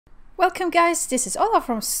Welcome guys, this is Ola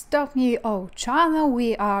from Stop Me Oh channel.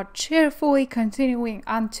 We are cheerfully continuing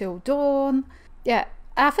until dawn. Yeah,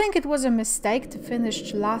 I think it was a mistake to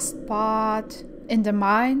finish last part in the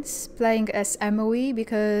mines playing as Emily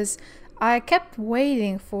because I kept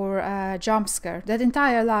waiting for a jump scare. That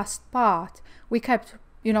entire last part we kept,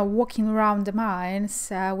 walking around the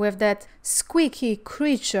mines with that squeaky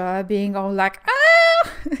creature being all like ah!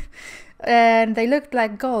 And they looked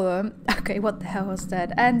like Golem. Okay, what the hell was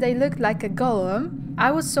that? And they looked like a Golem.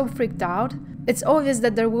 I was so freaked out. It's obvious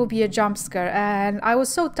that there will be a jump scare and I was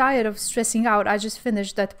so tired of stressing out, I just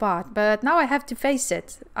finished that part. But now I have to face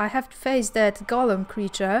it. I have to face that Golem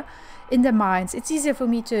creature in the mines. It's easier for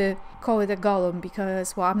me to call it a Golem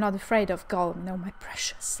because, well, I'm not afraid of Golem. No, my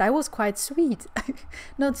precious. That was quite sweet.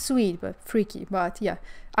 Not sweet, but freaky. But yeah,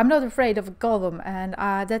 I'm not afraid of a Golem. And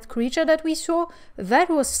that creature that we saw, that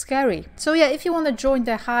was scary. So yeah, if you want to join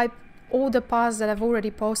the hype, all the parts that I've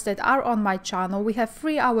already posted are on my channel. We have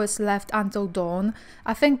 3 hours left until dawn.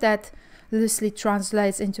 I think that loosely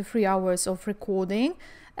translates into 3 hours of recording.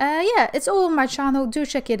 Yeah, it's all on my channel. Do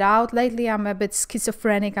check it out. Lately I'm a bit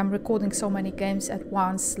schizophrenic. I'm recording so many games at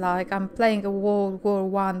once. Like I'm playing a World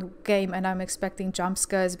War I game and I'm expecting jump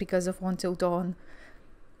scares because of Until Dawn.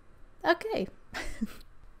 Okay.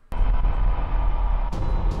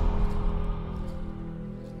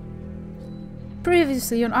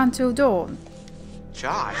 Previously on Until Dawn.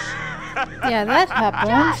 Josh? Yeah, that happened.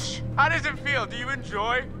 Josh! How does it feel? Do you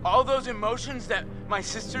enjoy all those emotions that my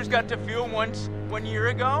sisters got to feel 1 year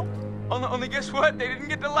ago? Only guess what? They didn't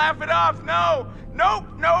get to laugh it off. No! Nope!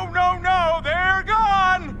 No! They're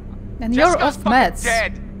gone! And you're off meds.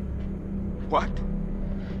 Dead. What?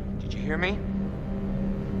 Did you hear me?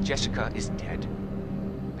 Jessica is dead.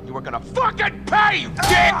 You were gonna fucking pay, you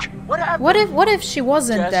dick! What happened? What if she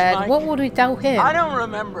wasn't dead? Mike? What would we tell him? I don't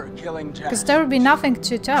remember killing Jess. Because there would be nothing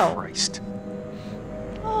to tell. Christ.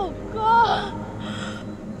 Oh God!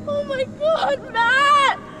 Oh my God,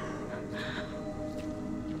 Matt!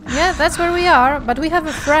 Yeah, that's where we are. But we have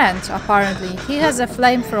a friend, apparently. He has a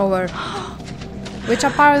flamethrower. Which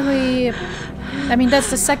apparently... I mean, that's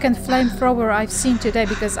the second flamethrower I've seen today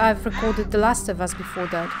because I've recorded The Last of Us before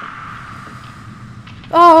that.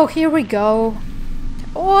 Oh, here we go.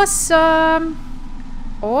 Awesome.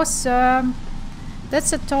 Awesome.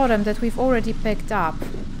 That's a totem that we've already picked up.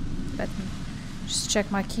 Let me just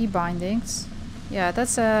check my key bindings. Yeah,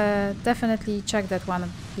 that's definitely checked that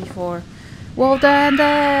one before. Well then,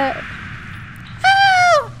 ah!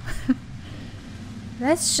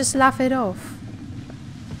 Let's just laugh it off.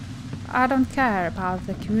 I don't care about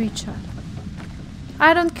the creature.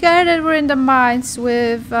 I don't care that we're in the mines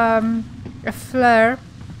with a flare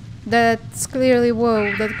that clearly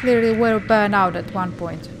will burn out at one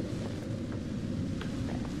point.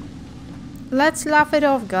 Let's laugh it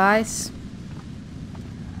off, guys.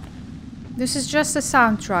 This is just a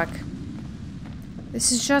soundtrack.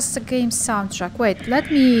 This is just a game soundtrack. Wait, let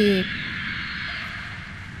me...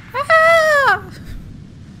 Ah!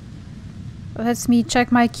 Let me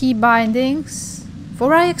check my key bindings.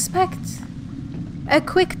 For I expect a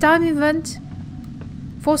quick time event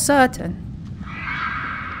for certain.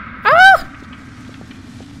 Ah!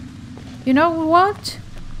 You know what?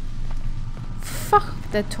 Fuck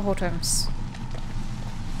the totems.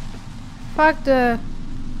 Fuck the...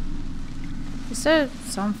 Is there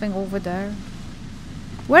something over there?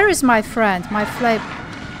 Where is my friend? My flame...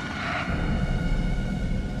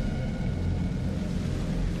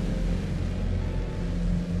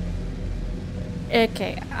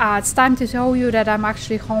 Okay, it's time to tell you that I'm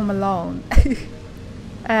actually home alone.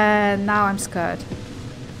 And now I'm scared.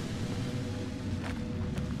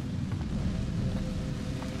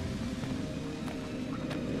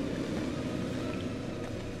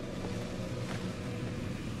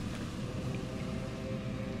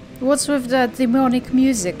 What's with that demonic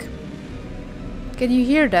music? Can you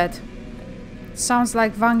hear that? It sounds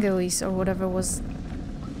like Vangelis or whatever was...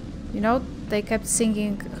 they kept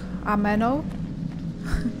singing Ameno.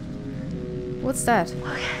 What's that?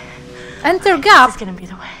 Okay. Enter gap! This is gonna be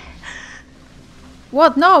the way.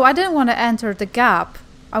 What? No, I didn't want to enter the gap.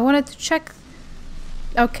 I wanted to check...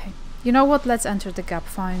 Okay. You know what? Let's enter the gap.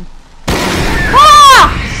 Fine.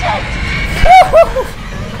 Ah!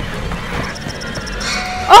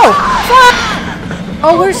 Oh! Fuck!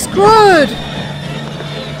 Oh, we're screwed!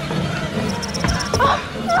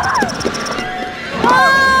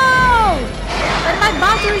 Oh! And my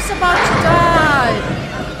battery's about to die!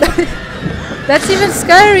 That's even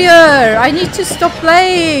scarier! I need to stop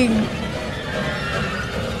playing!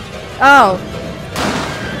 Oh.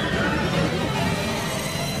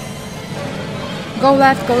 Go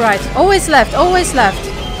left, go right. Always left, always left.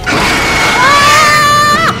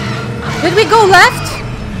 Did we go left?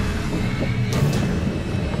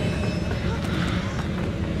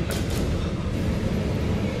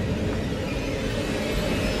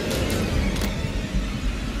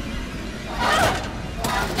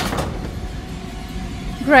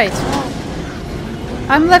 Great.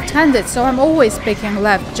 I'm left-handed, so I'm always picking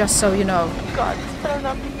left, just so you know. God, this better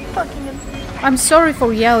not be fucking in. I'm sorry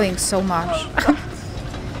for yelling so much.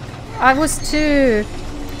 I was too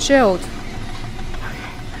chilled.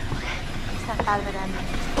 Snap out of it, Em.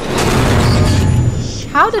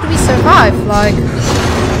 How did we survive? Like...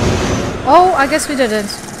 Oh, I guess we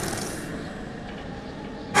didn't.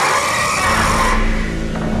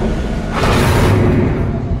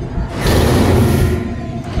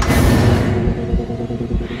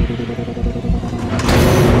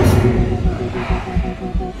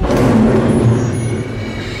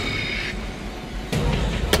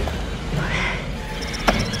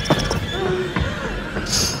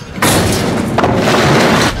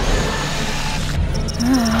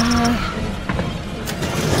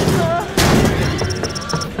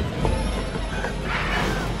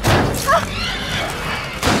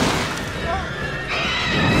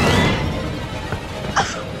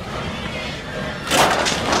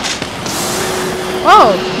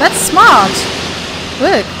 Oh, that's smart.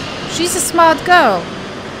 Look, she's a smart girl.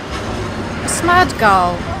 A smart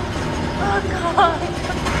girl. Oh God.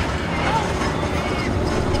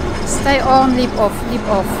 Stay on, leap off, leap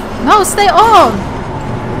off. No, stay on!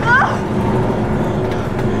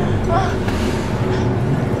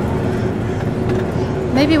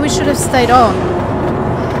 Maybe we should have stayed on.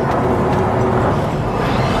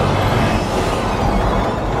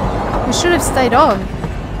 We should have stayed on.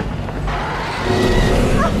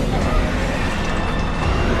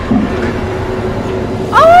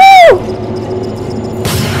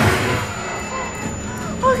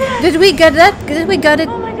 Did we get that? Did we get it?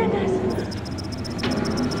 Oh my goodness.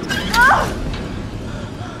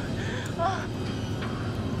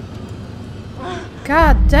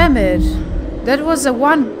 God damn it. That was a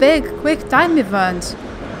one big quick time event.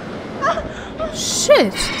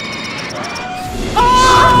 Shit.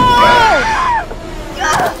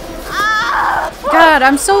 God,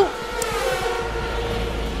 I'm so...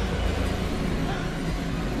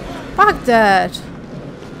 Fuck that.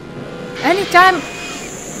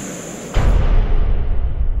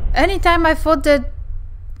 Anytime I thought that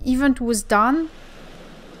event was done,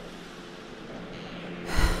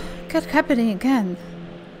 kept happening again.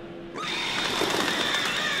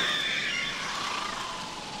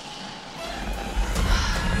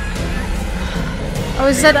 Oh,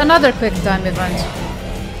 is that another quick time event?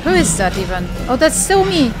 Who is that even? Oh, that's still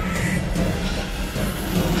me.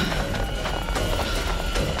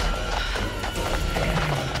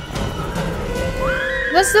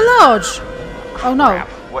 That's the lodge. Oh no. Crap.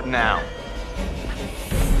 What now?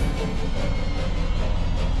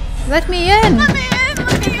 Let me in. Let me in.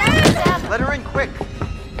 Let me in. Let her in quick.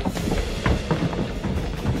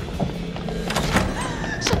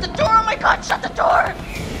 Shut the door. Oh my God. Shut the door.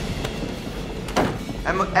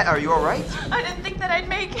 Emma, are you all right? I didn't think that I'd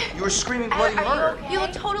make it. You were screaming bloody murder. You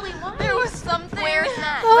look totally lying. There was something. Where's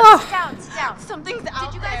Matt? Oh. Sit down, sit down. Something's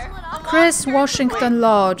out Did you guys there. split up? Chris Washington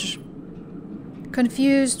Lodge.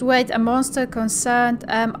 Confused, wait, a monster, concerned,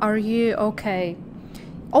 are you okay?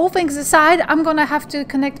 All things aside, I'm gonna have to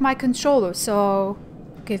connect my controller, so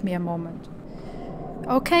give me a moment.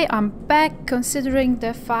 Okay, I'm back, considering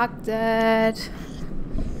the fact that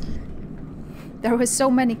there were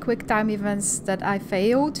so many quick time events that I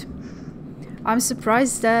failed. I'm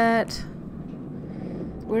surprised that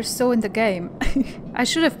we're still in the game. I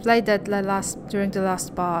should have played that during the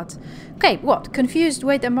last part. Okay, what? Confused,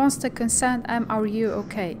 wait, a monster, concerned, are you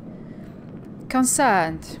okay?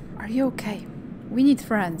 Concerned, are you okay? We need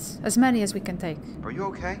friends, as many as we can take. Are you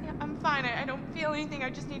okay? Yeah, I'm fine. I don't feel anything.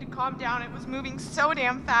 I just need to calm down. It was moving so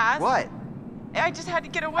damn fast. What? I just had to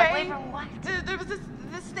get away. Away from what? There was this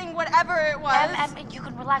thing, whatever it was. You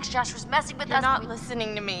can relax. Josh was messing with You're us. not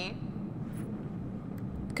listening to me.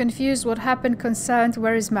 Confused, what happened? Concerned,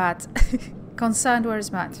 where is Matt? Concerned, where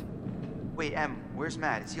is Matt? Wait, Em, where's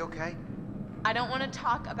Matt? Is he okay? I don't want to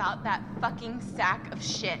talk about that fucking sack of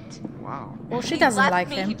shit. Wow. Well, she He doesn't left like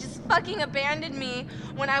me. him. He just fucking abandoned me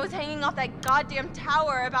when I was hanging off that goddamn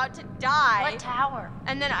tower about to die. What tower?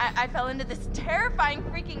 And then I fell into this terrifying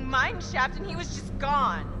freaking mine shaft and he was just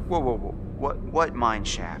gone. Whoa, whoa, whoa. What mine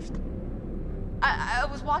shaft? I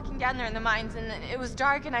was walking down there in the mines and it was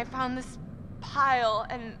dark and I found this pile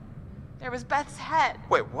and there was Beth's head.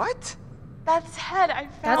 Wait, what? Beth's head I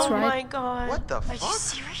found. That's right. Oh my God. What the Are fuck? you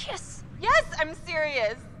serious? Yes, I'm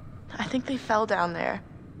serious. I think they fell down there.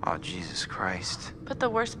 Oh, Jesus Christ. But the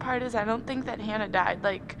worst part is I don't think that Hannah died,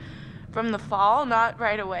 like, from the fall, not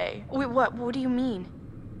right away. Wait, what? What do you mean?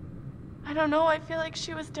 I don't know, I feel like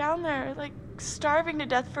she was down there, like, starving to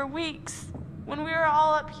death for weeks. When we were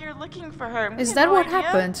all up here looking for her. Is We had that no what idea.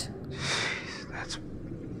 happened? That's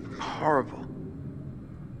horrible.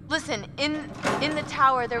 Listen, in the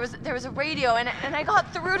tower there was a radio and I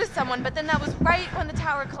got through to someone, but then that was right when the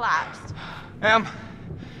tower collapsed.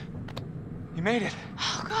 You made it.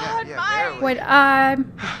 Oh God, Yeah, Mike! Wait,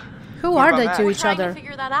 who are they to We're each trying other? to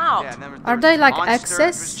figure that out. Yeah, and then there Are was they a like monster that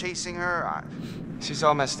exes? was chasing her. She's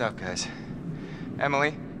all messed up, guys.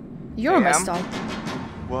 Emily? You're Hey, messed up.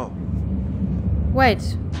 Whoa. Wait,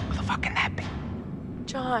 Who the fuck can that be?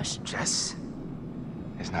 Josh. Jess?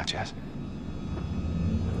 It's not Jess.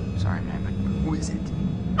 Sorry, man, but who is it?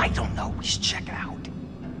 I don't know. We should check it out.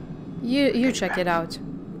 you check it out.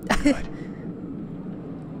 Good.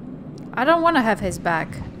 I don't want to have his back.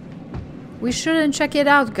 We shouldn't check it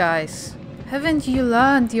out, guys. Haven't you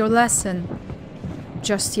learned your lesson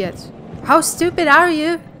just yet? How stupid are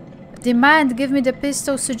you? Demand, give me the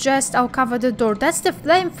pistol, suggest I'll cover the door. That's the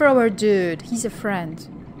flamethrower dude. He's a friend.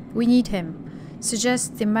 We need him.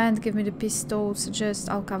 Suggest, demand, give me the pistol, suggest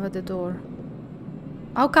I'll cover the door.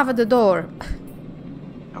 I'll cover the door.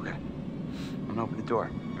 Okay. I'm gonna open the door.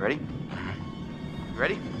 You ready? You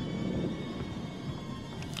ready?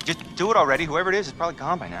 Just do it already. Whoever it is probably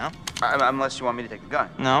gone by now. Unless you want me to take the gun.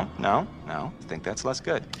 No. I think that's less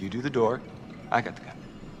good. You do the door. I got the gun.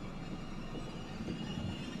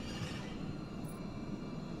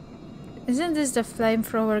 Isn't this the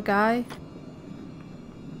flamethrower guy?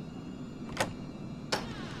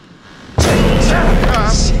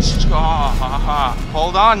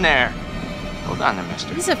 Hold on there. Hold on there,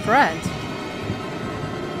 mister. He's a friend.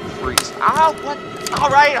 Freeze. Ow, what? All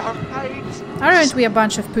right. Aren't we a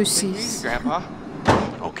bunch of Easy, pussies? Grandpa.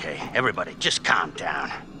 Okay, everybody, just calm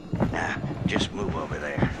down. Now, just move over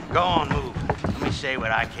there. Go on, move. Let me say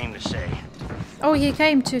what I came to say. Oh, he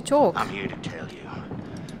came to talk. I'm here to tell you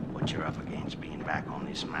what you're up against being back on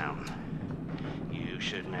this mountain. You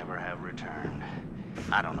should never have returned.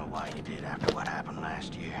 I don't know why you did after what happened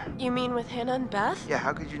last year. You mean with Hannah and Beth? Yeah,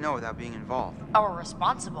 how could you know without being involved? Our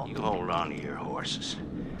responsible. You hold on to your horses.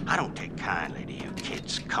 I don't take kindly to you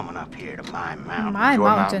kids coming up here to my mountain. My Your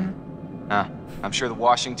mountain. I'm sure the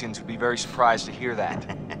Washingtons would be very surprised to hear that.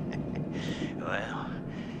 Well,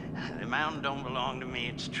 the mountain don't belong to me,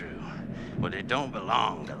 it's true. But it don't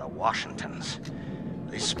belong to the Washingtons.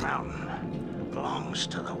 This mountain belongs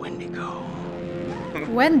to the Wendigo.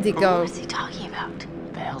 Wendigo. What is he talking about?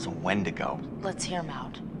 The hell's a Wendigo? Let's hear him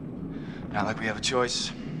out. Not like we have a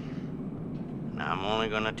choice. Now, I'm only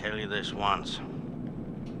gonna tell you this once.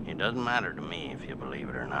 It doesn't matter to me if you believe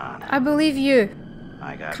it or not. I believe you.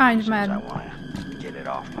 I got Kind reasons man. I wanna get it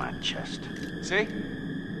off my chest. See?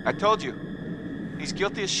 I told you. He's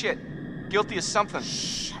guilty as shit. Guilty as something.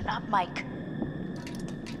 Shut up, Mike.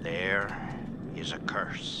 There is a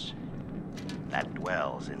curse that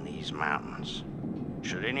dwells in these mountains.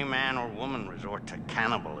 Should any man or woman resort to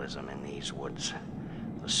cannibalism in these woods,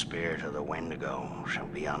 the spirit of the Wendigo shall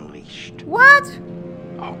be unleashed. What?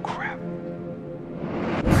 Oh, crap.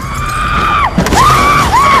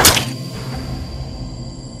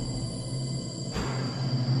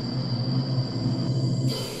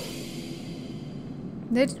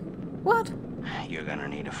 What? You're gonna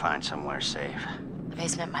need to find somewhere safe. The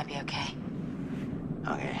basement might be okay.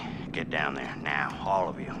 Okay, get down there now, all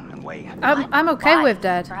of you, and wait. I'm okay Why? with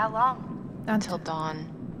that. For how long? Until Till dawn.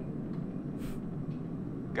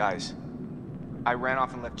 Guys, I ran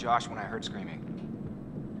off and left Josh when I heard screaming.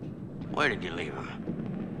 Where did you leave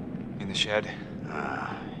him? In the shed.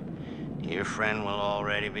 Your friend will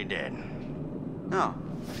already be dead. No.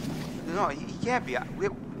 No, he can't be.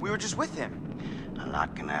 We were just with him. A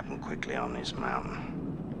lot can happen quickly on this mountain.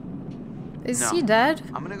 Is No. he dead?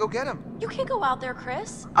 I'm gonna go get him. You can't go out there,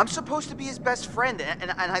 Chris. I'm supposed to be his best friend,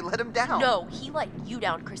 and I let him down. No, he let you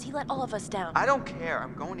down, Chris. He let all of us down. I don't care.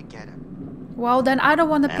 I'm going to get him. Well, then I don't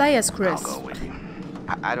want to And play as Chris. I'll go with you.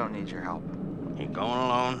 I don't need your help. You're going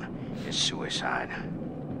alone is suicide.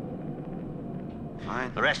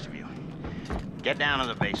 Fine. The rest of you, get down to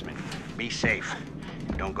the basement. Be safe.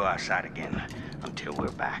 Don't go outside again until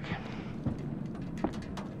we're back.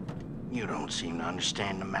 You don't seem to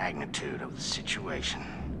understand the magnitude of the situation.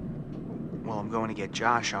 Well, I'm going to get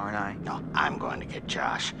Josh, aren't I? No, I'm going to get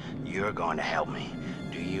Josh. You're going to help me.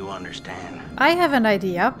 Do you understand? I have an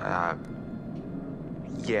idea.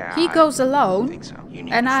 Yeah. He goes I alone, think so. You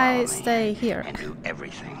need and to follow I me stay here. and do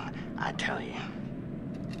everything I tell you.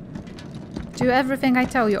 Do everything I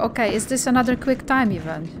tell you. Okay, is this another quick time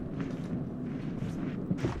event?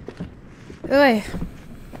 Ugh.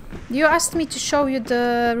 You asked me to show you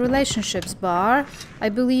the relationships bar. I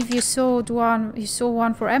believe you saw one. You saw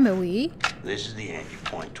one for Emily. This is the end. You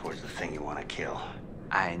point towards the thing you want to kill.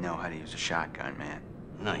 I know how to use a shotgun, man.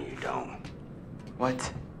 No, you don't.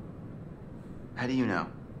 What? How do you know?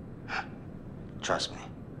 Trust me,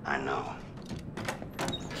 I know.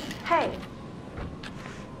 Hey,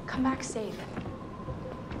 come back safe.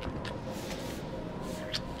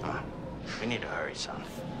 We need to hurry, son.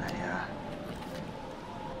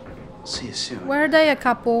 See you soon. Were they a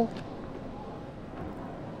couple?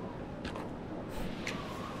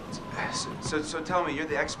 So tell me, you're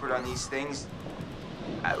the expert on these things.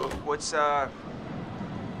 What's the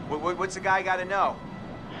guy got to know?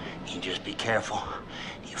 You just be careful.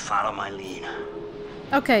 You follow my lead.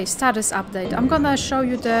 Okay, status update. I'm gonna show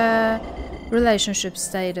you the relationship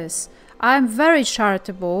status. I'm very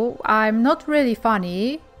charitable. I'm not really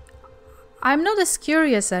funny. I'm not as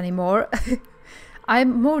curious anymore.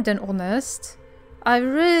 I'm more than honest. I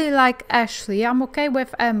really like Ashley. I'm okay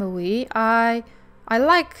with Emily. I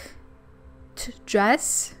like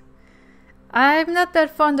Jess. I'm not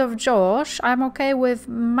that fond of Josh. I'm okay with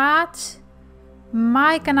Matt,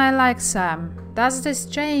 Mike, and I like Sam. Does this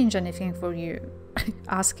change anything for you?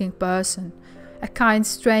 Asking person. A kind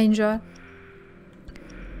stranger.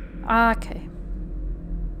 Okay.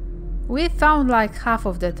 We found like half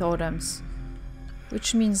of the totems.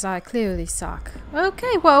 Which means I clearly suck.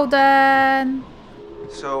 Okay, well then.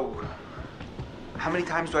 So, how many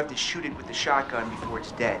times do I have to shoot it with the shotgun before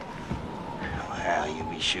it's dead? Well, you'll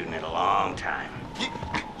be shooting it a long time.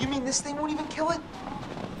 You mean this thing won't even kill it?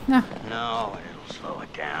 No. No, it'll slow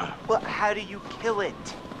it down. Well, how do you kill it?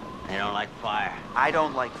 They don't like fire. I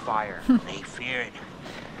don't like fire. They fear it.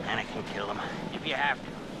 And it can kill them if you have to.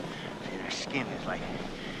 See, their skin is like...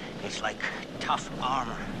 It's like tough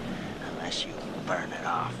armor. Unless you burn it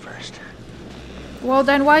off first. Well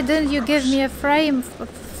then why didn't you give me a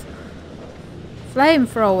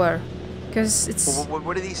flamethrower? Because it's... Well,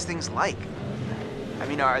 what are these things like? I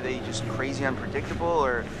mean, are they just crazy unpredictable,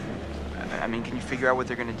 or... I mean, can you figure out what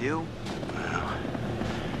they're gonna do? Well,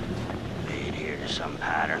 they adhere to some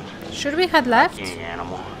patterns. Should we head left? Any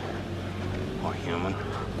animal. Or human.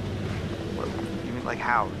 What, you mean like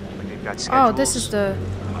how? Like they've got schedules? Oh, this is the...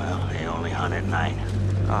 Well, they only hunt at night.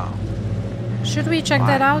 Oh. Should we check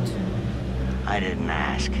that out? I didn't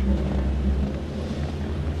ask.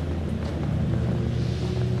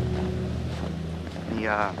 Any,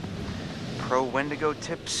 pro Wendigo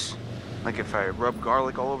tips? Like if I rub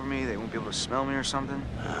garlic all over me, they won't be able to smell me or something?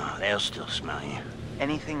 They'll still smell you.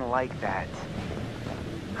 Anything like that?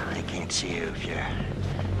 They can't see you if you're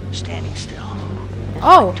standing still.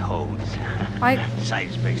 Oh! Toads. Sight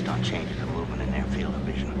is based on changes of movement in their field of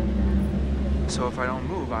vision. So if I don't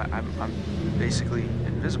move, I'm basically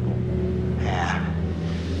invisible. Yeah.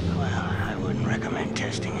 Well, I wouldn't recommend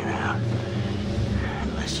testing it out.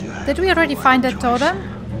 Unless you... Did we already find that totem?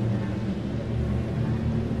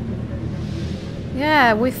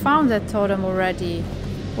 Yeah, we found that totem already.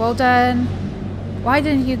 Well then, why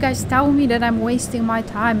didn't you guys tell me that I'm wasting my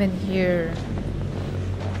time in here?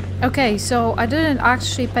 Okay, so I didn't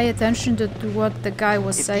actually pay attention to what the guy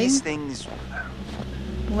was saying. These things...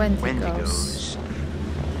 Wendigos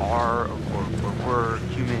are or were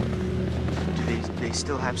human, do they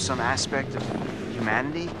still have some aspect of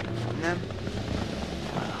humanity in them?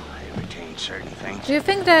 Well, they retain certain things. Do you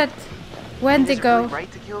think that Wendigo... Is it really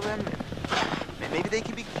right to kill them? Maybe they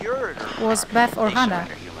can be cured. Was Beth or They Hannah?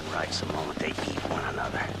 surrender human rights the moment they eat one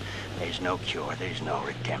another. There's no cure, there's no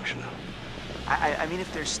redemption. I mean,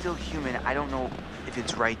 if they're still human, I don't know if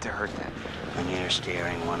it's right to hurt them. When you're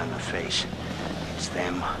staring one in the face, it's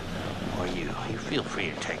them or you. You feel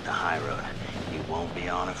free to take the high road. You won't be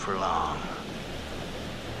on it for long.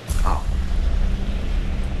 Oh.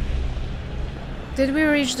 Did we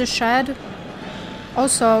reach the shed?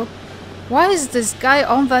 Also, why is this guy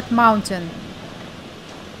on that mountain?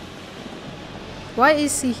 Why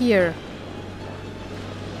is he here?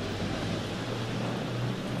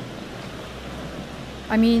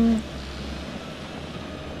 I mean...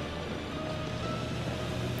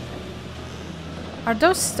 Are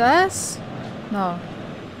those stairs? No.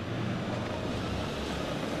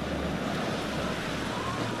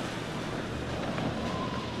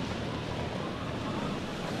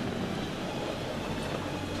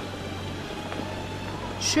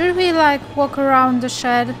 Should we like walk around the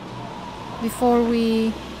shed before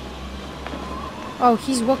we... Oh,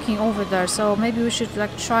 he's walking over there, so maybe we should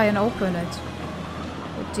like try and open it.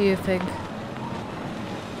 What do you think?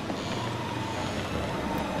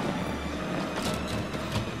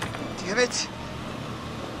 Damn it!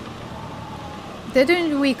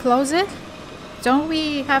 Didn't we close it? Don't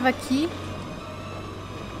we have a key?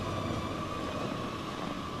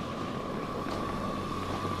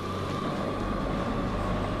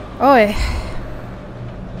 Oi.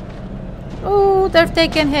 Oh, they've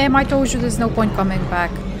taken him. I told you there's no point coming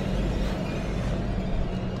back.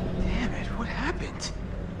 Damn it, what happened?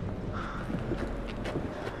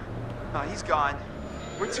 Oh, he's gone.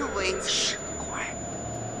 We're too late. Shh, quiet.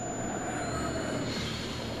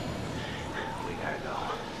 We gotta go.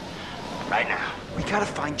 Right now. We gotta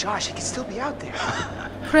find Josh. He could still be out there.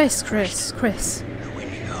 Chris. The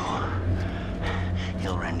Wendigo.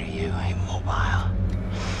 He'll render you immobile.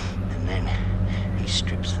 And then he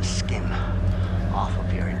strips the skin off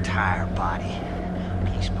of your entire body,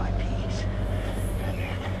 piece by piece. And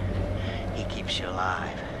then he keeps you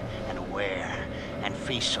alive and aware and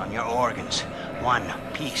feasts on your organs, one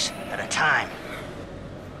piece at a time.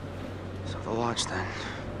 So the lodge then.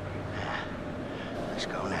 Let's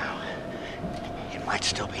go now. It might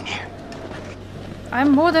still be near.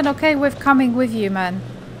 I'm more than okay with coming with you, man.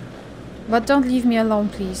 But don't leave me alone,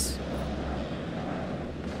 please.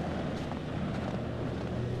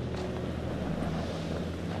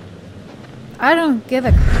 I don't give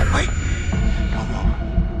a... Wait! Don't move.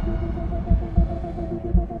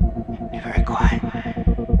 Be very quiet.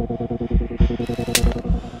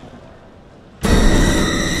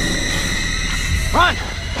 Run!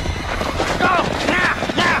 Go! Now!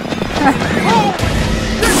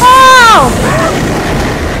 Oh!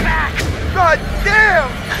 Back! God damn!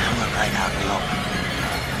 We're right out in the open.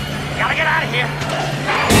 Gotta get out of here!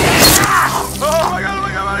 Oh my god, oh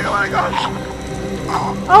my god, oh my god, oh my god!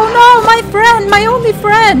 Oh no, my friend! My only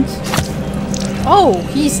friend! Oh,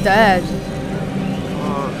 he's dead.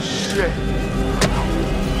 Oh shit.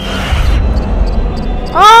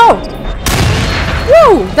 Oh!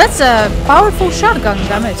 Woo! That's a powerful shotgun,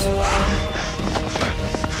 damn it.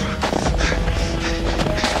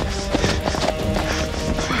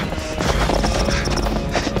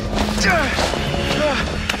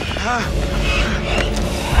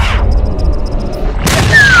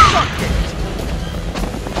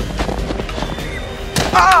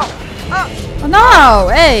 Oh no!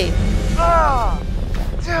 Hey! Oh,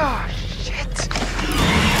 shit.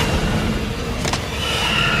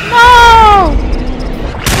 No!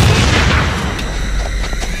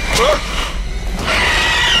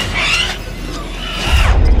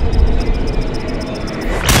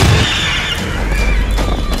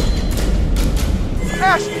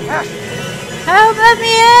 Ash! Help, let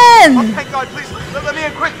me in! Oh, thank God, please, let me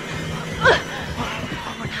in quick!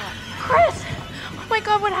 Oh my God. Chris! Oh my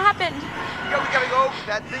god, what happened? Yeah, we gotta go.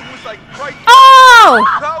 That thing was like right... Oh!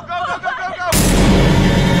 Go!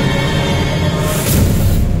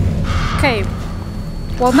 Okay.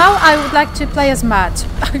 Well, now I would like to play as Matt.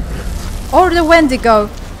 Or the Wendigo.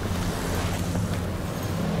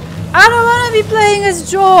 I don't want to be playing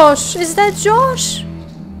as Josh. Is that Josh?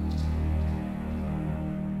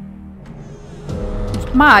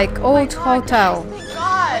 Mike, old hotel. Thank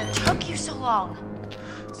God! What took you so long?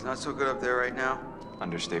 It's not so good up there right now.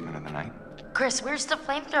 Understatement of the night. Chris, where's the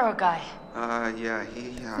flamethrower guy? Yeah,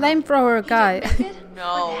 he, Flamethrower guy.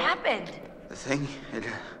 No. What happened? the thing, it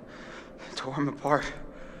tore him apart.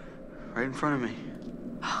 Right in front of me.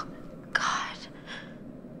 Oh, God.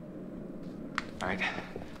 All right.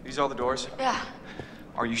 These all the doors? Yeah.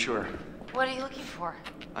 Are you sure? What are you looking for?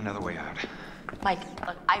 Another way out. Mike,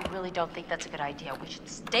 look, I really don't think that's a good idea. We should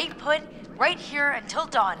stay put right here until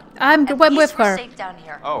dawn. I'm At with least her. We're safe down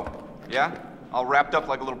here. Oh, yeah? All wrapped up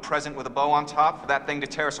like a little present with a bow on top for that thing to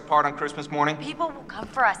tear us apart on Christmas morning? People will come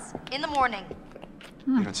for us in the morning.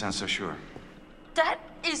 You don't sound so sure. That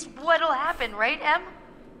is what'll happen, right, Em?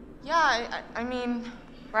 Yeah, I mean,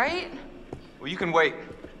 right? Well, you can wait.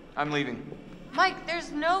 I'm leaving. Mike,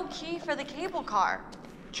 there's no key for the cable car.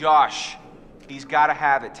 Josh, he's gotta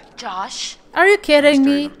have it. Josh? Are you kidding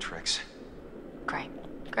Dirty me? little tricks. Great.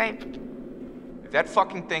 Great. If that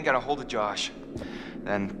fucking thing got a hold of Josh,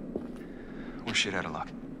 then we're shit out of luck.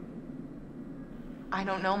 I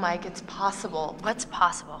don't know, Mike. It's possible. What's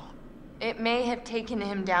possible? It may have taken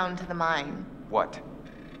him down to the mine. What?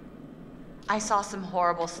 I saw some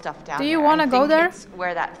horrible stuff down there. Do you wanna I go think there? It's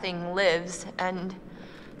where that thing lives, and...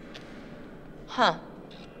 Huh.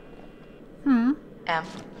 Em?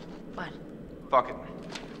 What? Fuck it.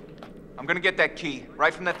 I'm gonna get that key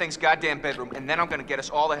right from that thing's goddamn bedroom, and then I'm gonna get us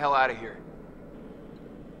all the hell out of here.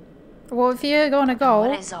 Well, if you're gonna go...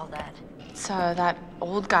 What is all that? It's that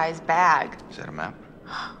old guy's bag. Is that a map?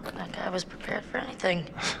 That guy was prepared for anything.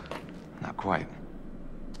 Not quite.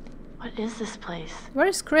 What is this place? Where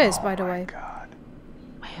is Chris, by the way? God.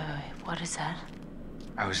 Wait. What is that?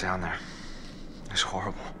 I was down there. It was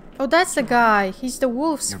horrible. Oh, that's the guy. He's the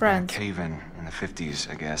wolf's You're friend. back cave-in in the 50s,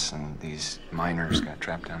 I guess, and these miners got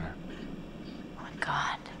trapped down there. Oh my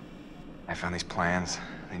God. I found these plans.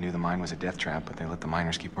 They knew the mine was a death trap, but they let the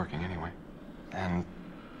miners keep working anyway. And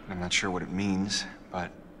I'm not sure what it means,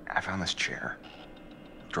 but I found this chair.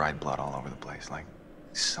 Dried blood all over the place, like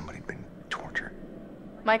somebody'd been tortured.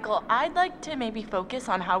 Michael, I'd like to maybe focus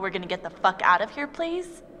on how we're gonna get the fuck out of here,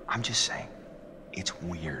 please. I'm just saying, it's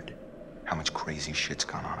weird how much crazy shit's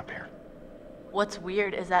gone on up here. What's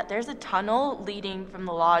weird is that there's a tunnel leading from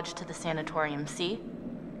the lodge to the sanatorium, see?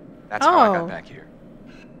 That's how I Oh. got back here.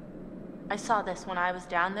 I saw this when I was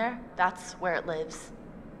down there. That's where it lives.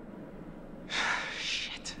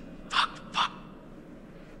 Shit. Fuck.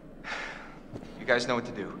 You guys know what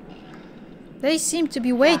to do. They seem to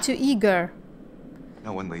be way too eager.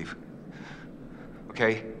 No one leave.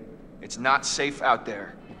 Okay? It's not safe out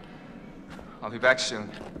there. I'll be back soon.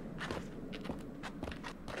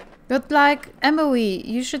 But like, Emily,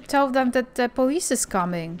 you should tell them that the police is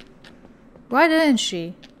coming. Why didn't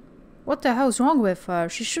she? What the hell's wrong with her?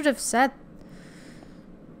 She should have said...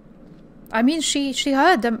 I mean, she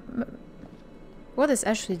heard them... What is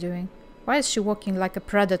Ashley doing? Why is she walking like a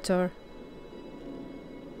predator?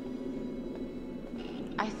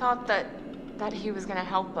 I thought that he was gonna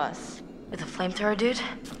help us. With a flamethrower, dude?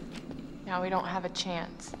 Now we don't have a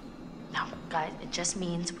chance. No, guys, it just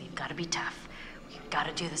means we've got to be tough. We've got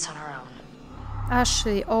to do this on our own.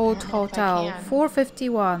 Ashley, old If I hotel, can.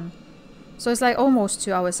 4:51. So it's like almost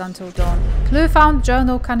 2 hours until dawn. Clue found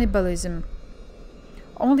journal cannibalism.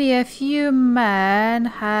 Only a few men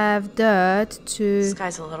have dared to... This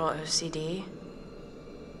guy's a little OCD.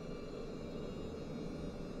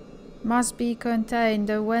 Must be contained.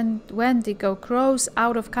 The Wendigo grows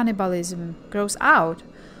out of cannibalism. Grows out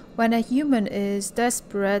when a human is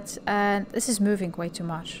desperate and... This is moving way too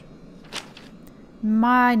much.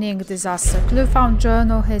 Mining disaster. Clue found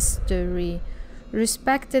journal history.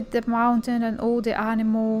 Respected the mountain and all the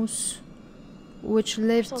animals which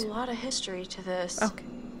lived... There's a lot of history to this. Okay.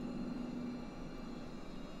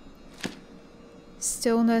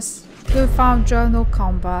 Stillness. Clue found journal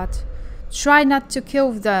combat. Try not to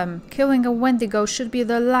kill them. Killing a Wendigo should be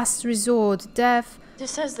the last resort. Death.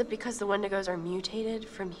 This says that because the Wendigos are mutated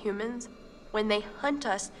from humans, when they hunt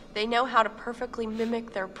us, they know how to perfectly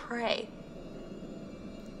mimic their prey.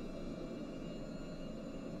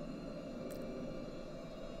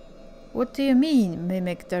 What do you mean,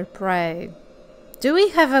 mimic their prey? Do we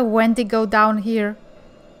have a Wendigo down here?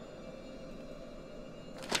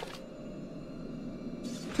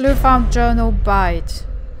 Clue found journal bite.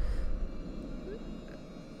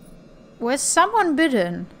 Was someone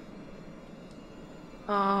bitten?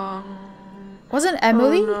 Wasn't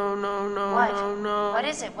Emily? What? What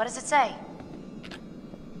is it? What does it say?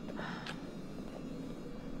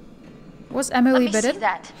 Was Emily Let me bitten? see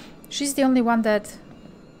that. She's the only one that...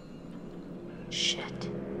 Shit.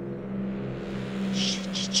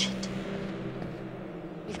 Shit.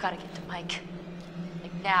 We've got to get to Mike.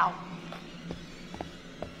 Like now.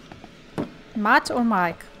 Matt or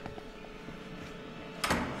Mike?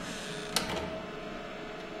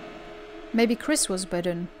 Maybe Chris was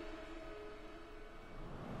bitten.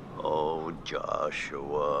 Oh,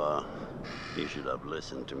 Joshua, you should have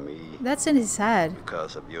listened to me. That's in his head.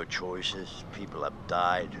 Because of your choices, people have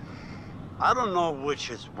died. I don't know which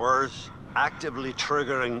is worse, actively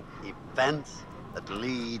triggering events that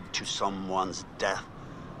lead to someone's death,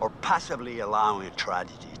 or passively allowing a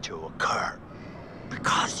tragedy to occur.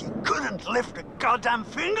 Because you couldn't lift a goddamn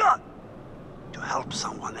finger to help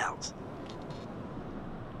someone else.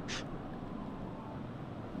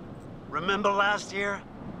 Remember last year?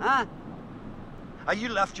 Huh? How you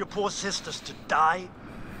left your poor sisters to die?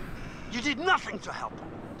 You did nothing to help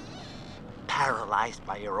them. Paralyzed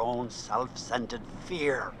by your own self-centered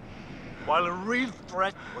fear, while a real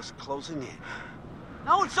threat was closing in.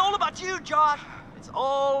 Now it's all about you, Josh. It's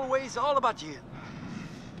always all about you.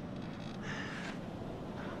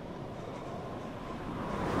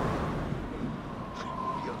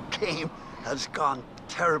 Your game has gone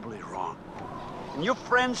terribly wrong. And your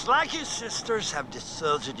friends, like your sisters, have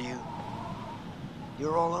deserted you.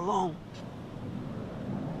 You're all alone.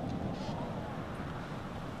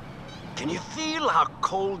 Can you feel how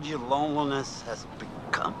cold your loneliness has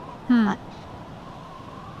become? Huh?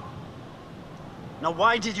 Now,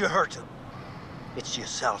 why did you hurt him? It's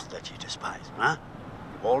yourself that you despise, huh?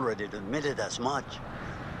 You've already admitted as much.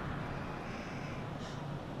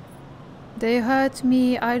 They hurt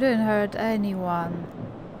me, I didn't hurt anyone.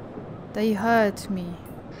 They hurt me.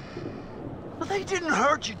 Well, they didn't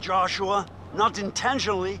hurt you, Joshua. Not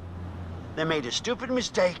intentionally. They made a stupid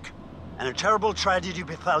mistake, and a terrible tragedy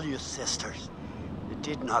befell your sisters. You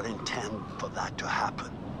did not intend for that to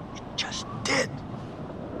happen. It just did.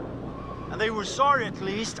 And they were sorry, at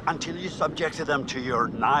least, until you subjected them to your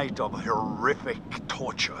night of horrific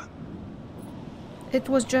torture. It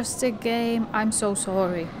was just a game. I'm so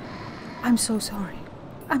sorry. I'm so sorry.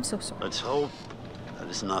 I'm so sorry. Let's hope that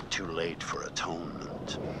it's not too late for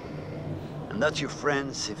atonement. And that your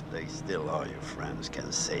friends, if they still are your friends,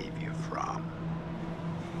 can save you from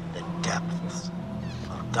the depths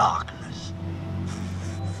of darkness.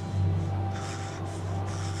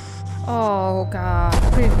 Oh god,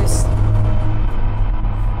 previous.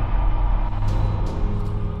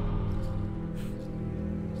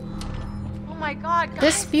 Oh my god, guys,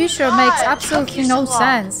 This thank future God. makes absolutely no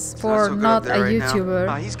sense for so good not up there a right now.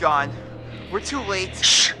 YouTuber. He's gone. We're too late.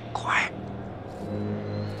 Shh! Quiet!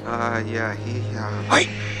 Yeah, he, Wait!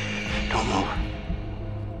 Don't move.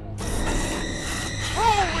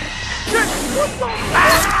 Holy shit! What the?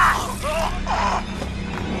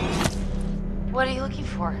 What are you looking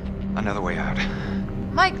for? Another way out.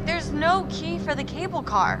 Mike, there's no key for the cable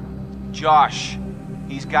car. Josh,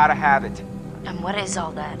 he's gotta have it. And what is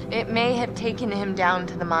all that? It may have taken him down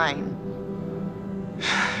to the mine.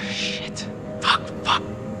 Shit. Fuck.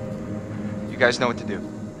 You guys know what to do.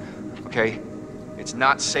 Okay? It's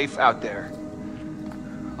not safe out there.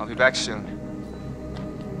 I'll be back soon.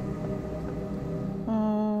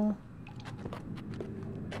 Oh.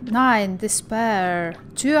 9. Despair.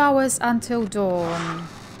 2 hours until dawn.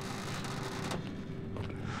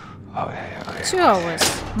 Oh, yeah. 2 hours.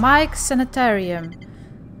 Mike Sanitarium.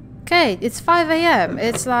 Okay, it's 5 AM.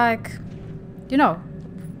 It's like, you know,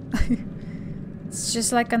 it's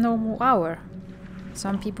just like a normal hour.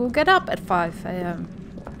 Some people get up at 5 AM.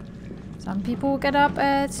 Some people get up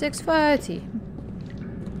at 6:30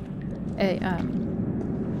 AM.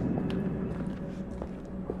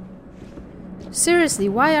 Seriously,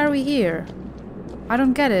 why are we here? I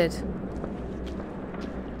don't get it.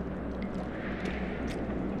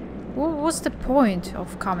 What's the point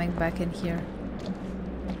of coming back in here?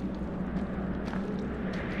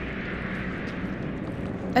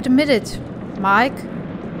 Admit it, Mike.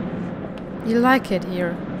 You like it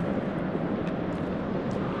here.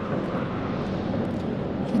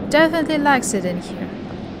 He definitely likes it in here.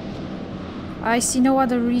 I see no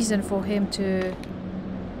other reason for him to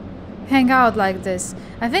hang out like this.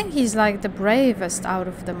 I think he's like the bravest out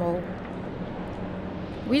of them all.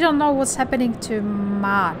 We don't know what's happening to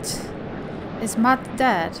Matt. Is Matt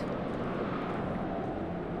dead?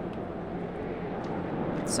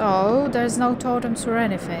 So, there's no totems or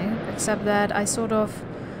anything, except that I sort of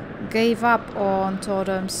gave up on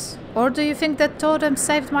totems. Or do you think that totem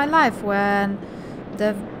saved my life when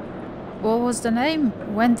the... what was the name?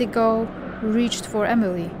 Wendigo reached for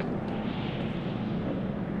Emily.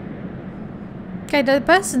 Okay, the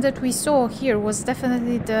person that we saw here was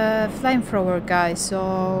definitely the flamethrower guy,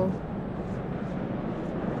 so...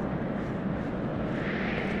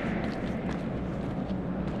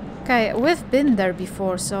 Okay, we've been there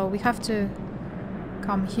before, so we have to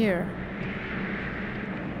come here.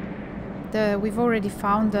 We've already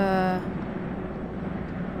found the...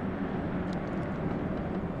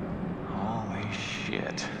 Holy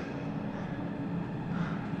shit.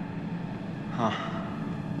 Huh.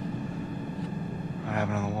 What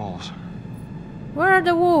happened to the wolves? Where are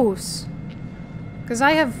the wolves? Because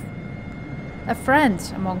I have a friend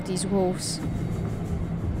among these wolves.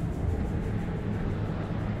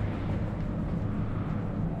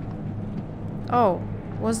 Oh,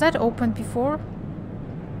 was that open before?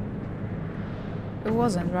 It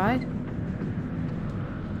wasn't, right?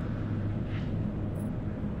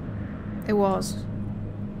 It was.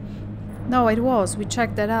 No, it was. We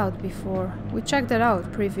checked that out before. We checked that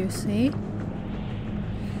out previously.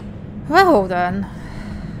 Well then.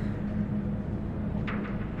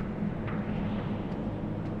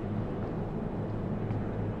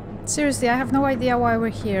 Seriously, I have no idea why we're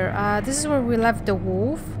here. This is where we left the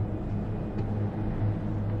wolf.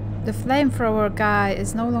 The flamethrower guy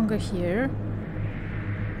is no longer here.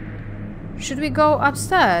 Should we go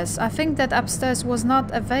upstairs? I think that upstairs was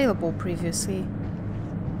not available previously.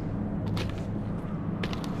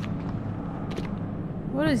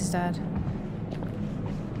 What is that?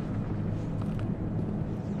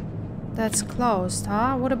 That's closed,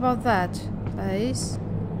 huh? What about that place?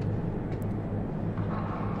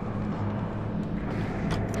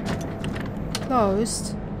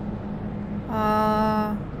 Closed.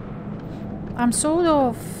 I'm sort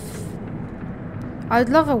of... I'd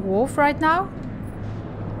love a wolf right now.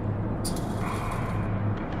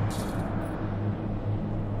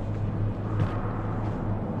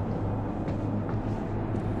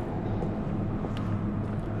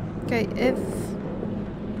 Okay,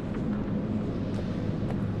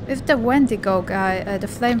 if the Wendigo guy, the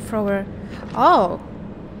flamethrower... Oh!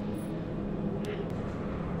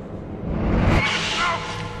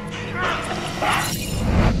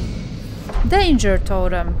 Danger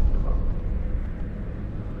totem.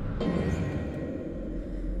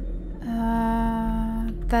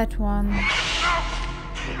 That one.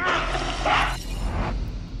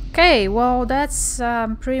 Okay, well that's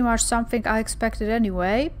pretty much something I expected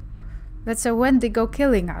anyway. That's a Wendigo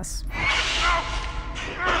killing us.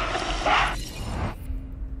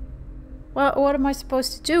 Well, what am I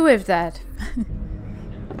supposed to do with that?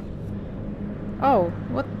 Oh,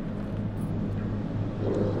 what?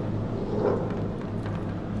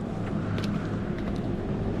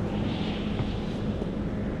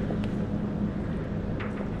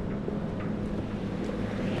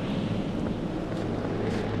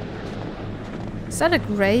 Is that a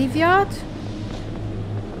graveyard?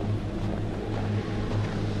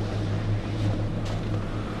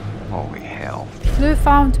 Holy hell. Clue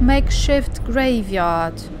found makeshift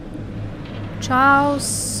graveyard.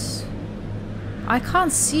 Charles... I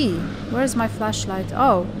can't see. Where's my flashlight?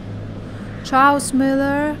 Oh. Charles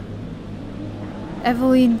Miller.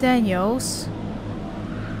 Evelyn Daniels.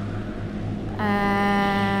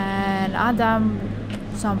 And Adam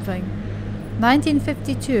something.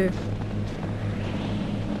 1952.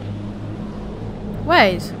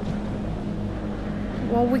 Wait.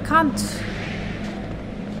 Well, we can't...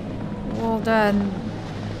 Well then...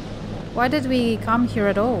 Why did we come here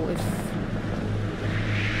at all if...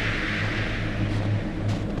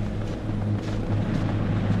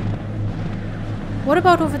 What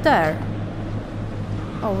about over there?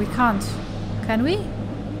 Oh, we can't. Can we?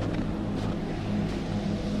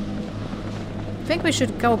 I think we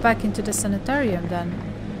should go back into the sanitarium then.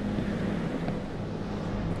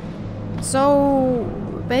 So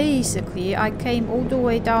basically I came all the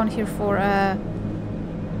way down here for a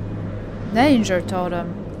danger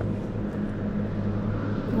totem.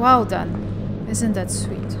 Wow then, isn't that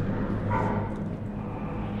sweet?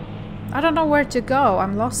 I don't know where to go,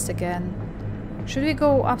 I'm lost again. Should we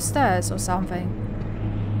go upstairs or something?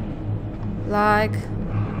 Like,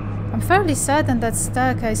 I'm fairly certain that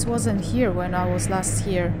staircase wasn't here when I was last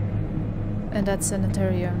here in that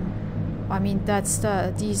sanitarium. I mean that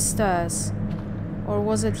these stairs. Or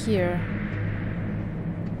was it here?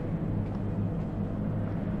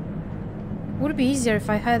 Would it be easier if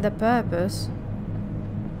I had a purpose?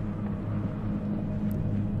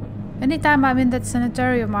 Anytime I'm in that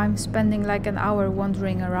sanitarium, I'm spending like an hour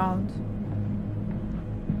wandering around.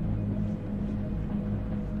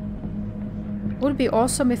 Would be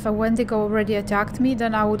awesome if a Wendigo already attacked me,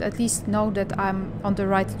 then I would at least know that I'm on the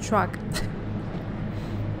right track.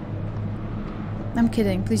 I'm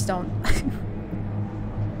kidding, please don't.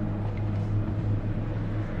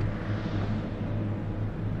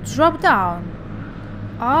 Drop down.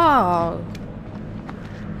 Oh.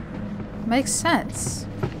 Makes sense.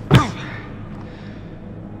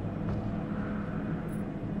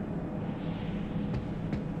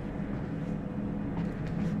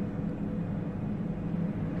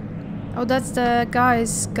 Oh, that's the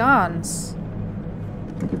guy's guns.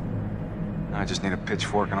 I just need a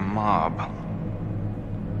pitchfork and a mob.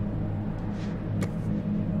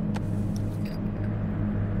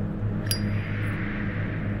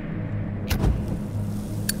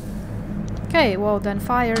 Okay, well then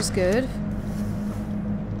fire's good.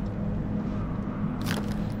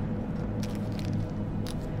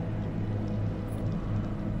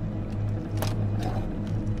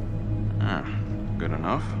 Good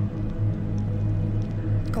enough.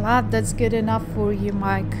 Glad that's good enough for you,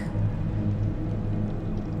 Mike.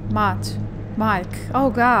 Mike.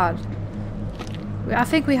 Oh god. I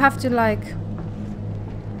think we have to like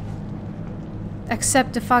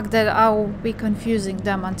accept the fact that I'll be confusing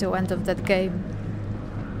them until end of that game.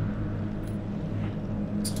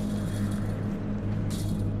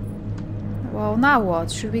 Well, now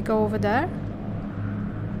what? Should we go over there?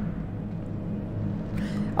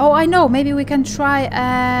 Oh, I know. Maybe we can try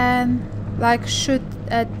and like shoot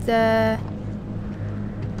at the...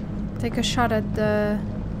 Take a shot at the...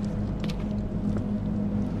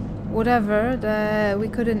 whatever that we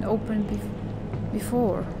couldn't open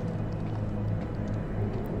before.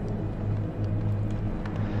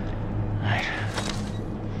 Right.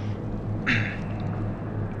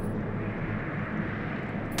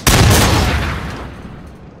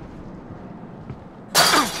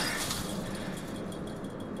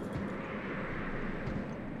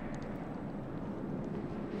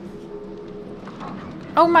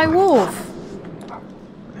 Oh, my wolf!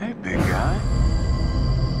 Hey, big guy.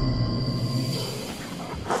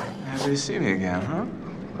 Happy to see me again, huh?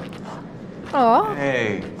 Oh.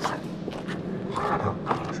 Hey.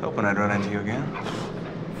 I was hoping I'd run into you again.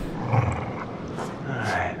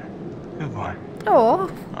 Alright. Good boy. Oh.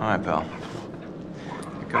 Alright, pal.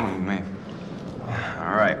 You're coming with me.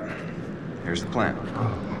 Alright. Here's the plan.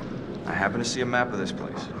 I happen to see a map of this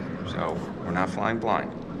place, so we're not flying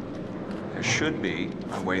blind. There should be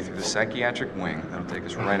a way through the psychiatric wing that'll take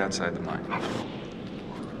us right outside the mine.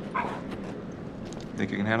 Think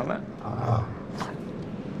you can handle that?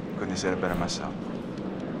 Couldn't have said it better myself.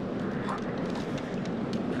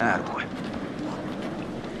 Attaboy.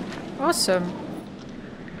 Awesome.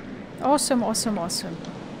 Awesome, awesome, awesome.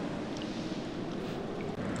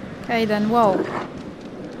 Okay then, whoa.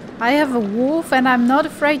 I have a wolf and I'm not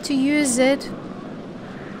afraid to use it.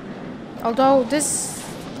 Although this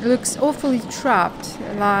looks awfully trapped.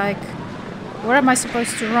 Like, where am I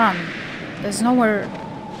supposed to run? There's nowhere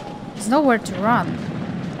to run.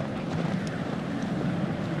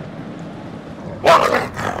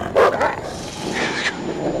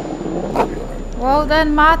 Well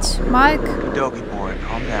then, Matt, Mike. Doggy boy,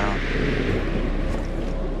 calm down.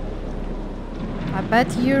 I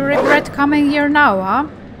bet you regret coming here now, huh?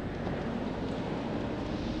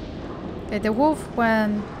 Okay, the wolf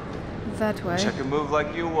went that way. Wish I could move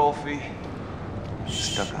like you, Wolfie.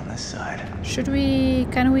 Stuck on this side. Should we...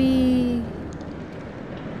 can we...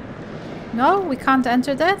 No, we can't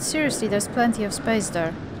enter that? Seriously, there's plenty of space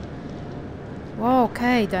there. Whoa,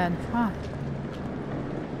 okay then, fine.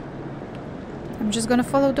 I'm just gonna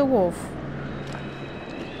follow the wolf.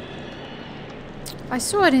 I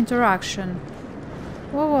saw an interaction.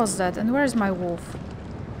 What was that? And where's my wolf?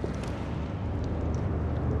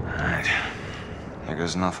 Alright. There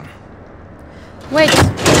goes nothing. Wait,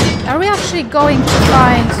 are we actually going to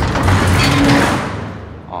find...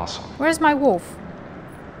 Awesome. Where's my wolf?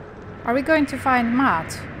 Are we going to find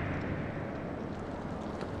Matt?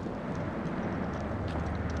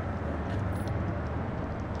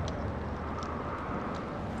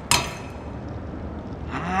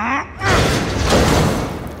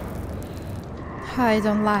 I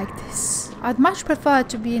don't like this. I'd much prefer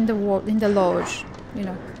to be in the lodge, you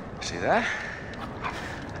know. See that?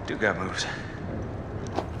 That dude got moves.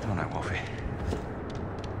 Don't I, Wolfie?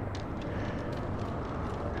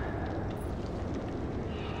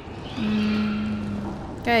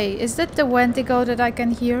 Okay, is that the Wendigo that I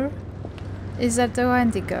can hear? Is that the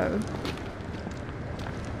Wendigo?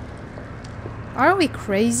 Are we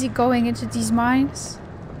crazy going into these mines?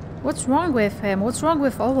 What's wrong with him? What's wrong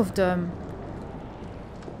with all of them?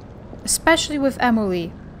 Especially with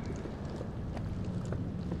Emily.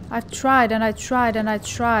 I've tried and I tried and I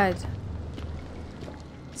tried.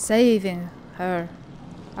 Saving her.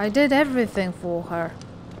 I did everything for her.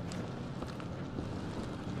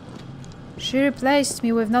 She replaced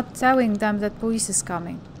me with not telling them that police is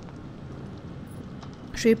coming.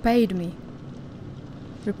 She paid me.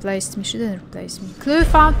 Replaced me. She didn't replace me. Clue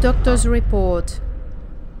found, doctor's report.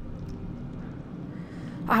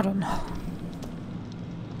 I don't know.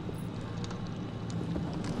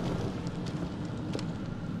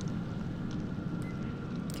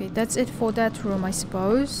 Okay, that's it for that room, I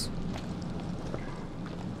suppose.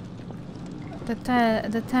 The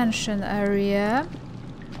detention area.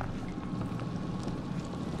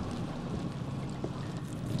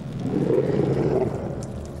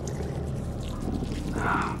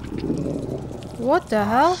 What the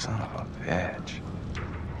hell? Son of a bitch.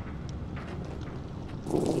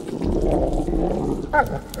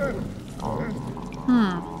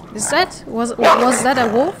 Was that a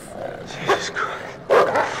wolf? Jesus Christ. What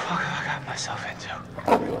the fuck have I got myself into?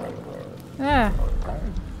 Yeah.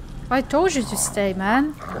 I told you to stay,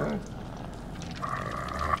 man.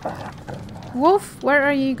 Wolf, where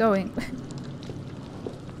are you going?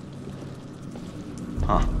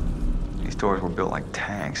 Huh. These doors were built like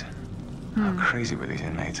tanks. How crazy were these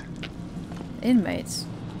inmates? Inmates.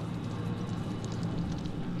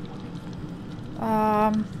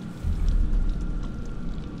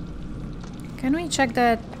 Can we check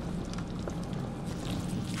that?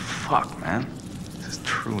 Fuck, man. This is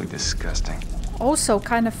truly disgusting. Also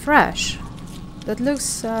kind of fresh. That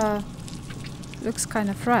looks kind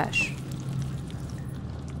of fresh.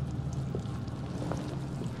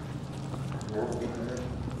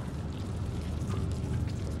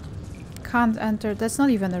 Can't enter. That's not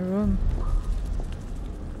even a room.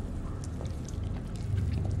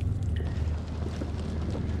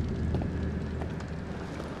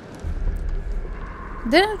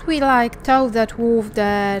 Didn't we like tell that wolf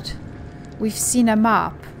that we've seen a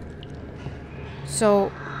map?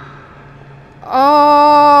 So...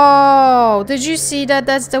 Oh! Did you see that?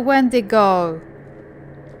 That's the Wendigo.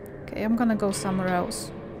 Okay, I'm gonna go somewhere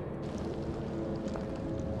else.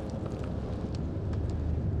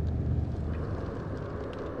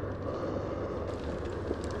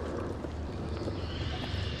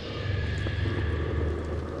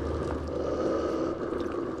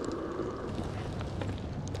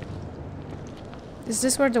 Is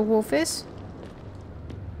this where the wolf is?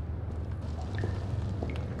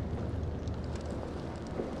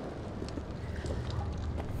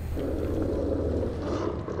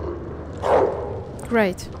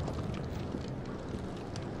 Great.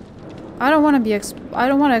 I don't want to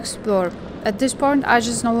explore. At this point, I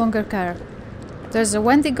just no longer care. There's a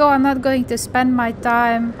Wendigo. I'm not going to spend my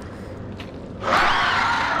time.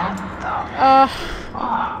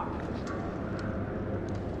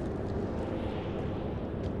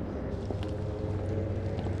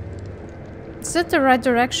 Is that the right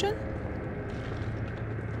direction?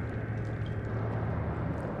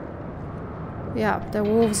 Yeah, the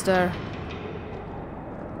wolf's there.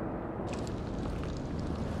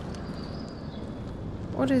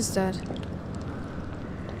 What is that?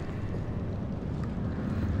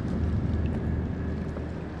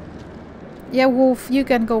 Yeah, wolf, you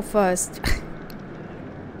can go first.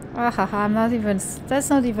 I'm not even... That's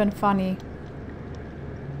not even funny.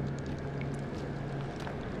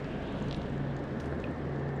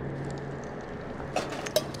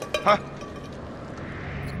 Huh?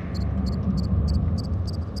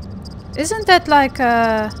 Isn't that like,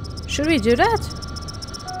 should we do that?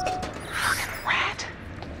 Fucking rat.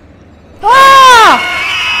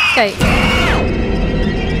 Ah! Okay.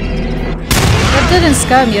 That didn't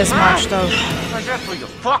scare me as much, though. What's that for, you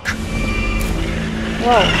fuck?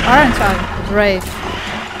 Whoa, aren't I brave?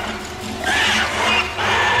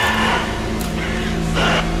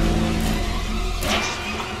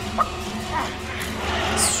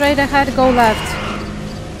 Straight ahead, go left.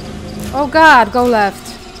 Oh god, go left.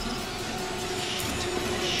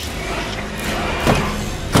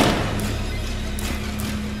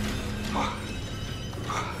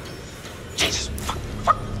 Jesus,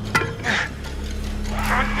 fuck.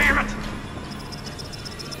 God damn it.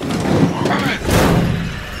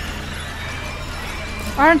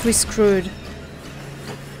 Aren't we screwed? I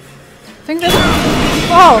think that...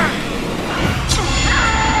 Oh!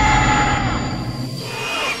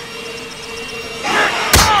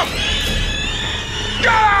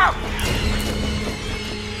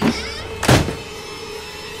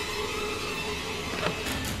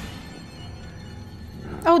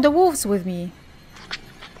 Oh, the wolf's with me.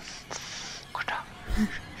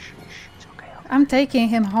 I'm taking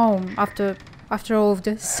him home after all of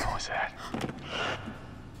this. What was that?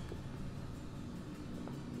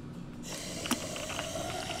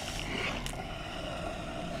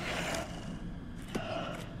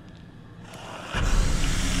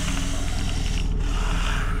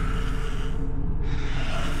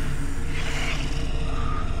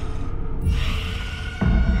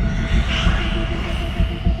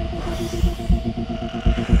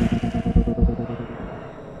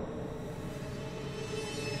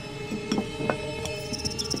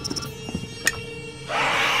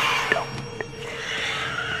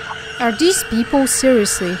 Are these people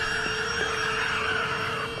seriously?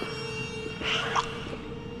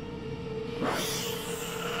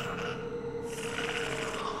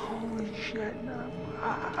 Holy shit, no.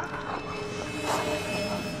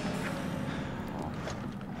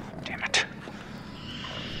 Damn it.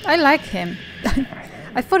 I like him.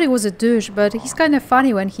 I thought he was a douche, but he's kind of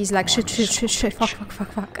funny when he's like shit, fuck.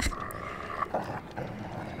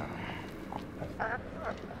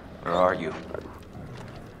 Where are you?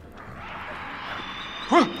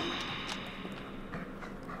 Huh?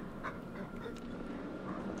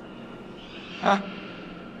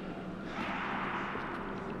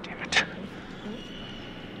 Damn it.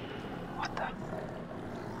 What the?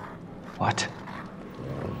 What?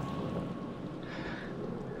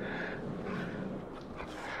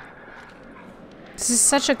 This is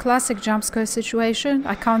such a classic jump scare situation.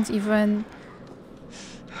 I can't even...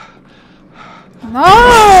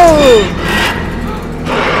 No!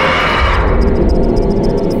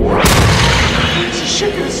 Is this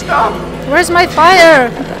shit gonna stop? Where's my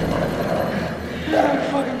fire?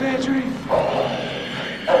 Fucking bad dream.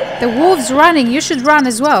 The wolf's running. You should run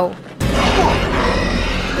as well.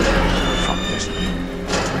 Fuck this.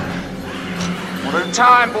 One at a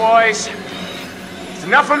time, boys. It's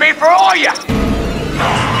enough for me for all you.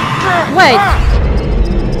 Wait.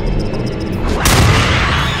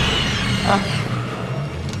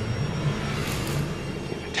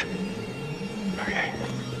 Okay.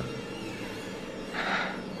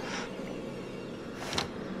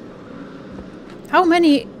 How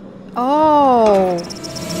many? Oh.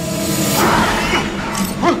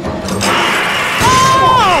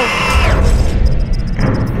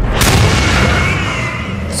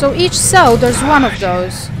 So each cell, there's one of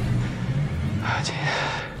those.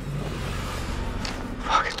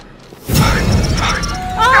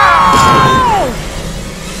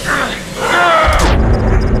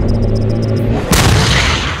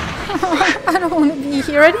 I don't want to be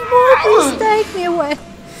here anymore. Please take me away.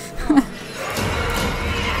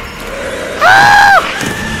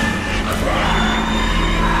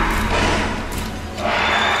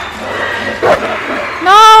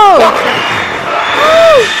 No!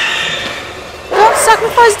 Don't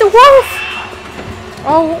sacrifice the wolf!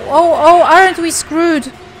 Oh, aren't we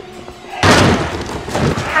screwed?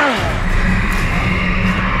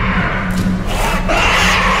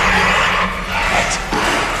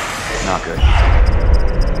 Not good.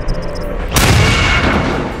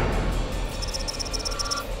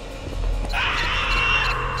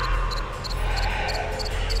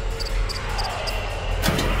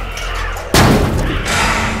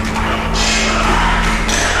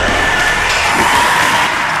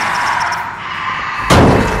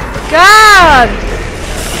 God!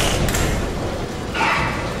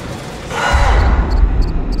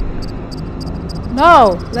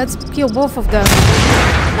 No, let's kill both of them.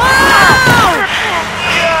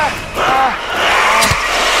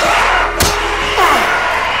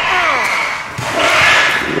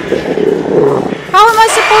 How am I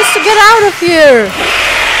supposed to get out of here?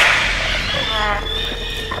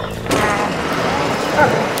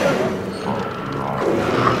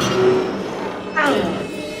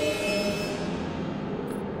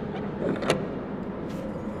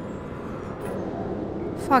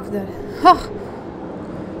 Fuck that. Huh.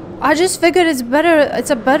 I just figured it's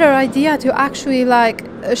a better idea to actually like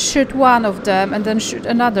shoot one of them and then shoot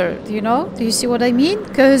another, you know? Do you see what I mean?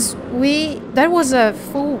 Because there was a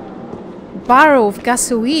full barrel of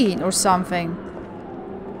gasoline or something.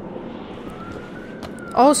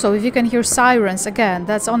 Also, if you can hear sirens again,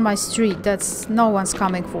 that's on my street. That's no one's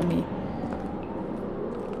coming for me.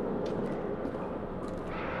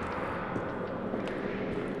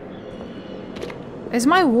 Is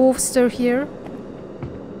my wolf still here?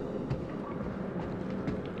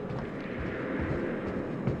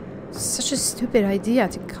 Such a stupid idea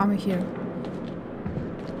to come here.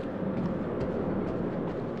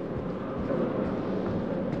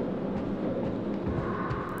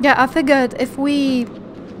 Yeah, I figured if we...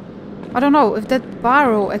 I don't know, if that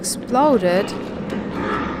barrel exploded...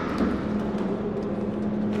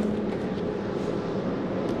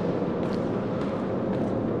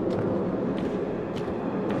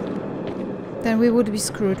 then we would be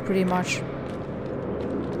screwed pretty much.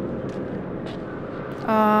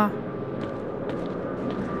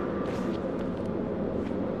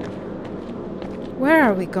 Where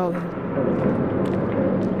are we going?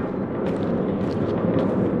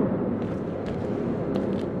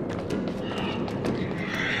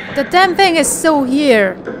 The damn thing is still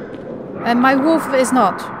here, and my wolf is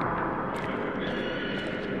not.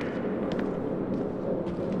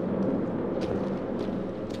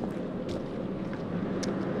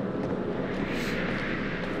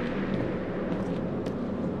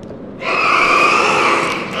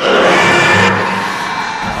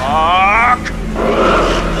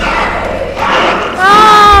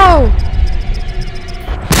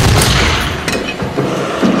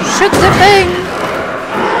 Shoot the thing!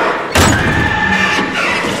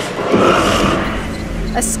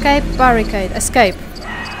 Escape barricade. Escape.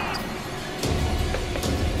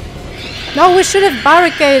 No, we should have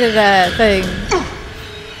barricaded that thing.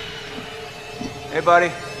 Hey,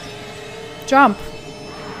 buddy. Jump.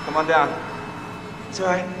 Come on down. It's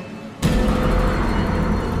alright.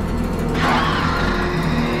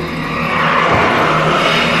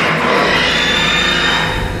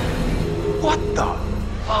 What the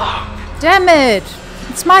fuck? Damn it!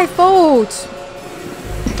 It's my fault!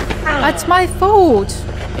 That's my fault!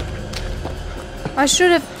 I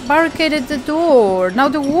should have barricaded the door. Now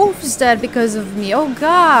the wolf is dead because of me. Oh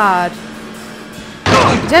god!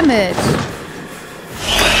 Damn it!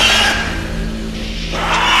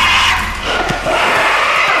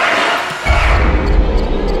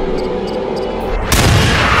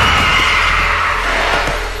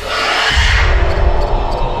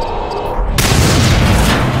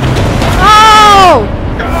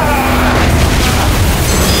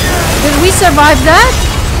 Did we survive that?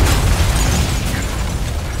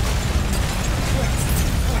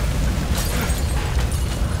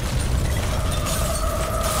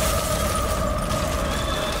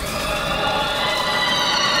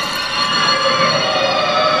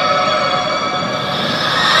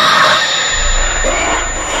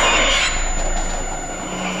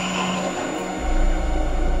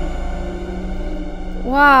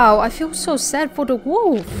 Wow, I feel so sad for the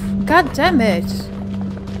wolf. God damn it.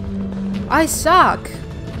 I suck.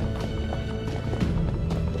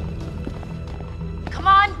 Come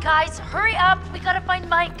on, guys, hurry up. We gotta find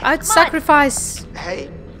Mike. I'd sacrifice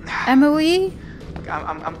Hey, Emily,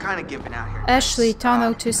 I'm kind of giving out here. Ashley, guys.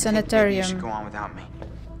 Tano I to think maybe you sanitarium. should go on without me.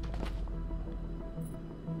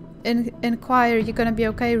 Inquire, you gonna be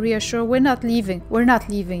okay? Reassure, we're not leaving. We're not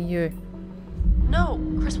leaving you. No,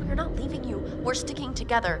 Chris, we're not leaving you. We're sticking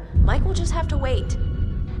together. Mike will just have to wait.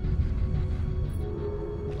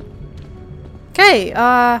 Okay,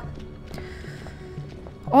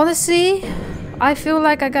 honestly, I feel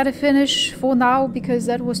like I gotta finish for now because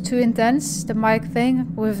that was too intense, the Mike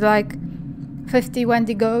thing, with like 50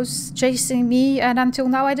 Wendigos chasing me, and until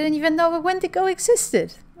now I didn't even know a Wendigo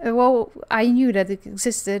existed. Well, I knew that it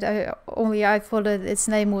existed, only I thought that its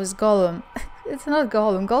name was Gollum. It's not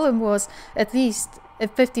Gollum. Gollum was at least a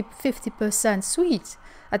 50% sweet.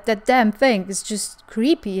 That damn thing is just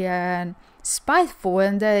creepy and spiteful,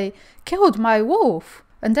 and they killed my wolf.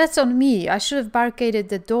 And that's on me. I should have barricaded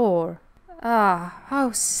the door. Ah,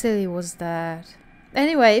 how silly was that?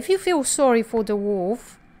 Anyway, if you feel sorry for the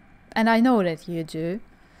wolf, and I know that you do,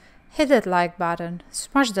 hit that like button,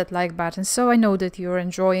 smash that like button, so I know that you're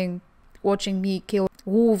enjoying watching me kill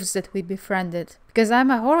wolves that we befriended. Because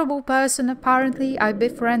I'm a horrible person apparently, I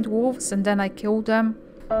befriend wolves and then I kill them.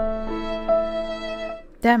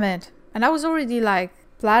 Damn it. And I was already like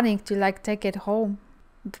planning to like take it home.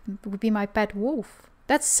 It would be my pet wolf.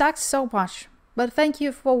 That sucks so much. But thank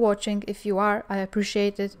you for watching. If you are, I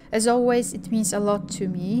appreciate it. As always, it means a lot to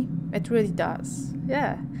me. It really does.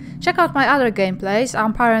 Yeah. Check out my other gameplays.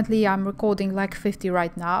 Apparently, I'm recording like 50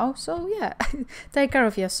 right now. So yeah, take care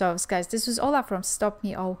of yourselves, guys. This was Ola from Stop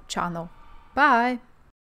Me All channel. Bye.